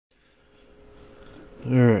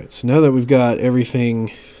Alright, so now that we've got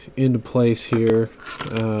everything into place here,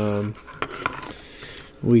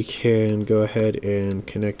 we can go ahead and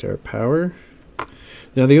connect our power.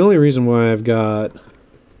 Now the only reason why I've got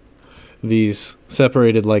these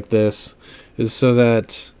separated like this is so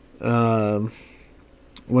that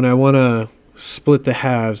when I want to split the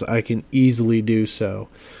halves, I can easily do so,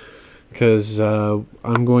 because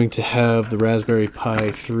I'm going to have the Raspberry Pi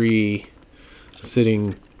 3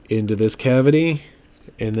 sitting into this cavity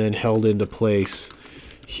and then held into place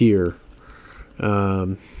here.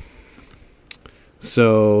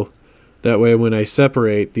 So that way when I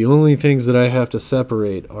separate, the only things that I have to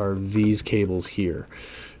separate are these cables here.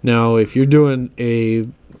 Now if you're doing a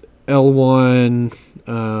L1,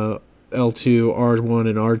 L2, R1,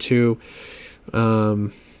 and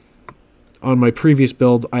R2, on my previous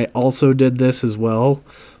builds I also did this as well,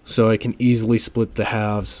 so I can easily split the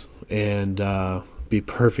halves and be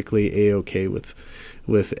perfectly a-okay with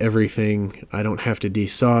everything. I don't have to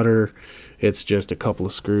desolder. It's just a couple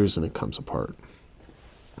of screws and it comes apart.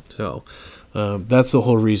 So that's the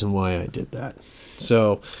whole reason why I did that.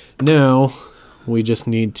 So now we just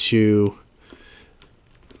need to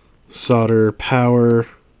solder power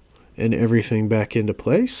and everything back into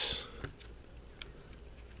place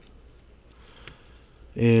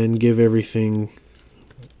and give everything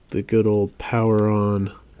the good old power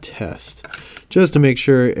on test, just to make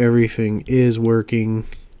sure everything is working,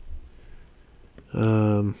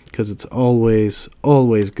 because it's always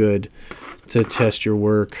good to test your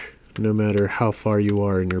work no matter how far you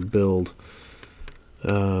are in your build,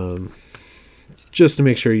 just to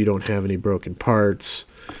make sure you don't have any broken parts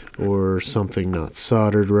or something not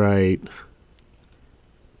soldered right.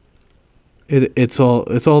 It's all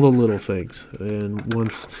the little things, and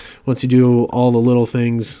once you do all the little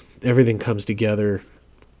things, everything comes together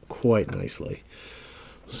quite nicely.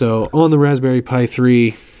 So on the Raspberry Pi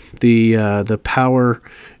 3, the power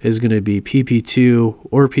is going to be PP2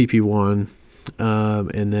 or PP1,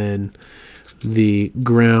 and then the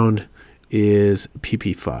ground is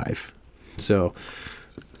PP5. So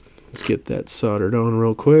let's get that soldered on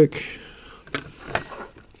real quick.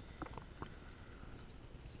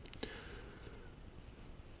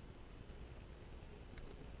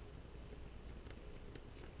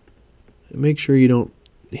 Make sure you don't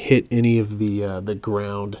hit any of the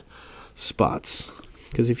ground spots,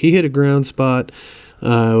 because if you hit a ground spot,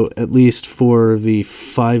 at least for the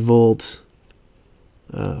 5-volt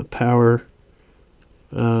power,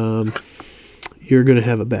 you're going to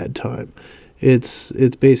have a bad time. It's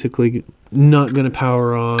basically not going to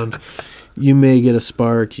power on. You may get a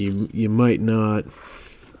spark, you might not,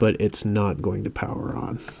 but it's not going to power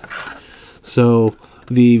on. So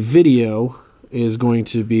the video is going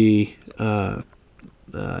to be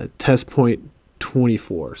test point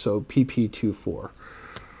 24, so PP24.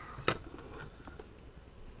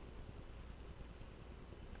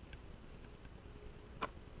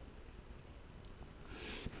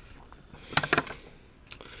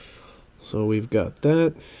 So we've got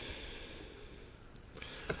that.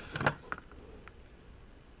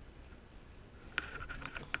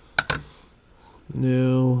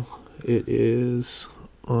 Now it is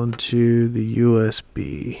onto the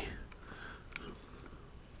USB.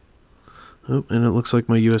 Oh, and it looks like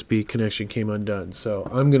my USB connection came undone. So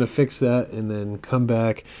I'm going to fix that and then come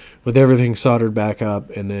back with everything soldered back up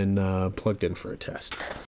and then plugged in for a test.